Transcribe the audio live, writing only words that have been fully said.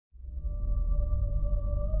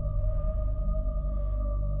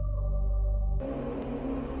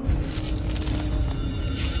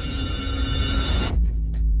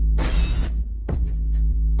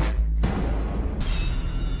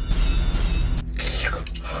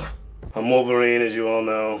I'm Wolverine, as you all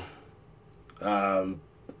know.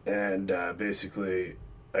 Basically,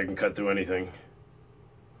 I can cut through anything,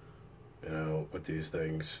 you know, with these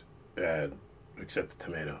things, except the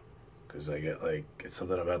tomato. Because I get, like, it's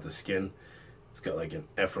something about the skin. It's got, like, an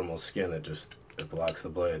ephemeral skin that just, it blocks the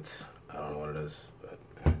blades. I don't know what it is,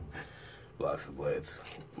 but blocks the blades.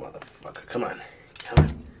 Motherfucker, come on. Come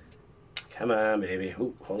on. Come on, baby.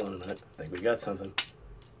 Ooh, hold on a minute. I think we got something.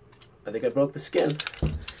 I think I broke the skin.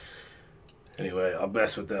 Anyway, I'll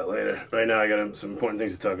mess with that later. Right now, I got some important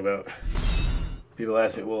things to talk about. People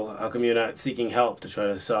ask me, well, how come you're not seeking help to try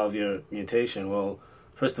to solve your mutation? Well,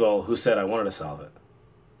 first of all, who said I wanted to solve it?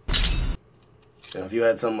 You know, if you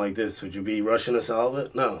had something like this, would you be rushing to solve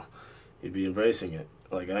it? No. You'd be embracing it,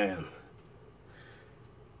 like I am.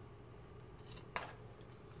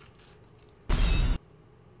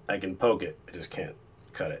 I can poke it, I just can't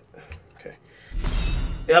cut it. Okay.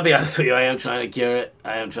 Yeah, I'll be honest with you, I am trying to cure it.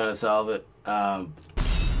 I am trying to solve it. But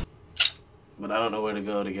I don't know where to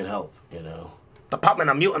go to get help, you know. Department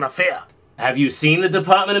of Mutant Affairs. Have you seen the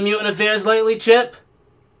Department of Mutant Affairs lately, Chip?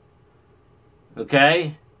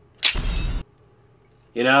 Okay?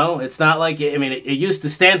 You know, it's not like, I mean, it used to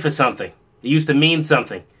stand for something. It used to mean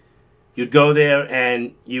something. You'd go there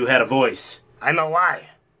and you had a voice. I know why.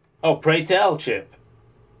 Oh, pray tell, Chip.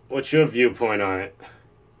 What's your viewpoint on it?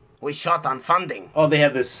 We short on funding. Oh, they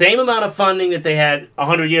have the same amount of funding that they had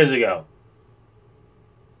 100 years ago.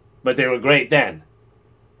 But they were great then.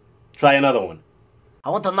 Try another one. I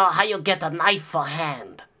want to know how you get a knife for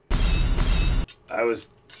hand. I was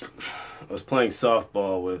playing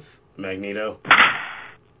softball with Magneto.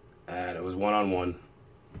 And it was one-on-one.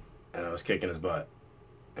 And I was kicking his butt.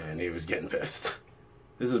 And he was getting pissed.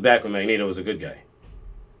 This was back when Magneto was a good guy.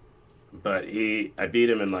 But I beat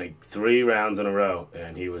him in like 3 rounds in a row,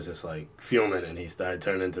 and he was just like fuming, and he started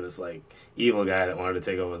turning into this like evil guy that wanted to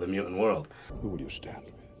take over the mutant world. Who will you stand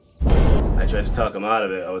with? I tried to talk him out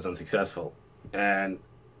of it. I was unsuccessful. And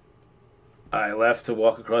I left to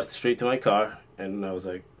walk across the street to my car, and I was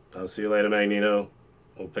like, I'll see you later, Magneto.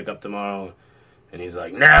 We'll pick up tomorrow. And he's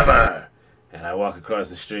like, never! And I walk across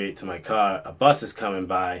the street to my car. A bus is coming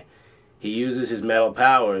by. He uses his metal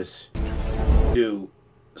powers to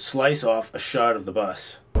slice off a shard of the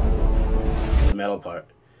bus, the metal part.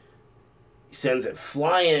 He sends it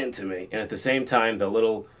flying into me, and at the same time, the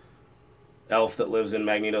little elf that lives in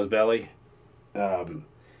Magneto's belly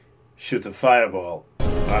shoots a fireball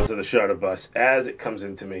onto the shard of bus. As it comes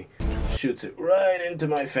into me, shoots it right into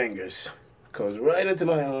my fingers, goes right into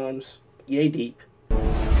my arms, yay deep,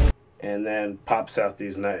 and then pops out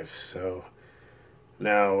these knives. So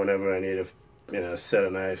now, whenever I need a set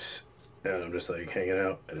of knives, and I'm just like hanging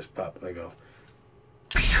out, I just pop and I go,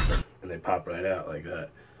 and they pop right out like that.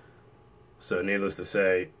 So needless to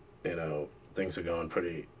say, you know, things are going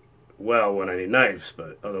pretty well when I need knives,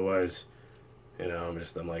 but otherwise, you know,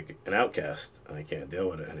 I'm like an outcast, and I can't deal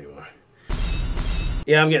with it anymore.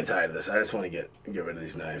 Yeah, I'm getting tired of this. I just want to get rid of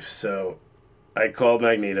these knives. So I called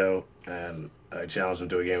Magneto, and I challenged him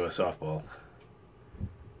to a game of softball,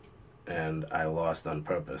 and I lost on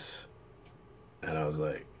purpose. And I was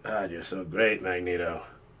like, God, you're so great, Magneto.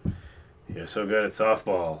 You're so good at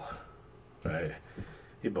softball. Right?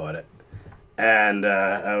 He bought it. And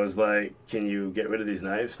I was like, can you get rid of these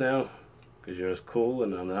knives now? Because you're as cool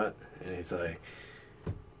and I'm not. And he's like,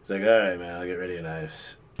 all right, man, I'll get rid of your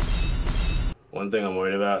knives. One thing I'm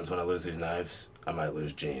worried about is when I lose these knives, I might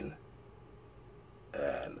lose Jean.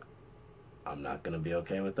 And I'm not going to be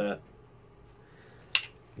okay with that.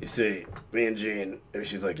 You see, me and Jean,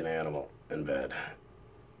 she's like an animal in bed.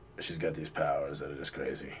 She's got these powers that are just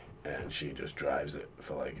crazy, and she just drives it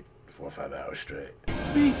for like 4 or 5 hours straight.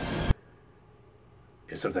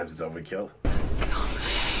 And sometimes it's overkill,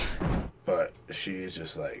 but she's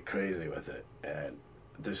just like crazy with it. And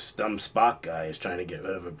this dumb Spock guy is trying to get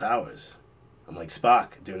rid of her powers. I'm like,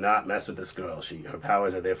 Spock, do not mess with this girl. Her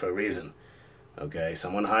powers are there for a reason. Okay,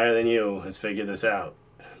 someone higher than you has figured this out.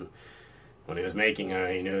 When he was making her,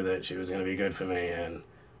 he knew that she was going to be good for me, and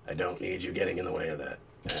I don't need you getting in the way of that.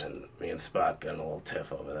 And me and Spock got in a little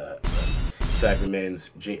tiff over that. But the fact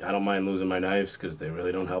remains, I don't mind losing my knives because they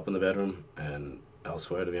really don't help in the bedroom and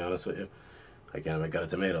elsewhere, to be honest with you. Again, I got a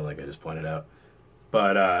tomato, like I just pointed out.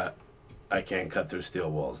 But I can't cut through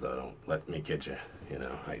steel walls, though. Don't let me kid you. You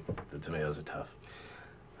know, the tomatoes are tough.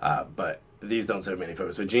 But these don't serve me any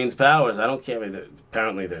purpose. With Jean's powers, I don't care.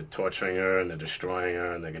 Apparently they're torturing her and they're destroying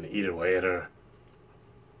her and they're going to eat away at her.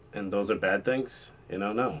 And those are bad things? You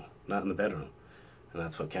know, no. Not in the bedroom. And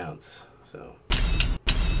that's what counts. So.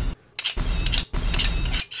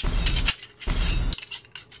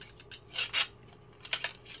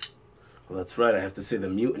 Well, that's right. I have to say the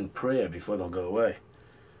mutant prayer before they'll go away.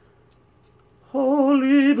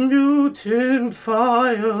 Holy mutant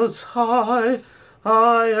fires high,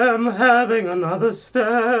 I am having another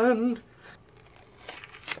stand.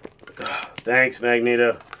 Thanks,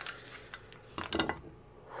 Magneto.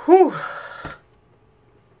 Whew.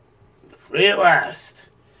 Free at last.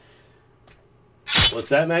 What's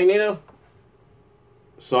that, Magneto?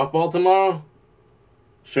 Softball tomorrow?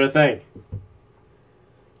 Sure thing.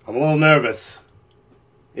 I'm a little nervous.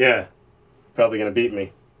 Yeah, probably gonna beat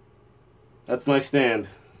me. That's my stand.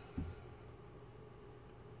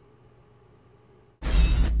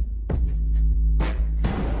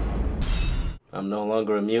 I'm no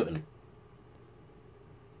longer a mutant.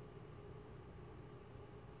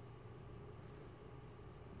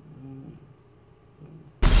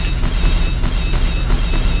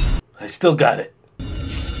 I still got it.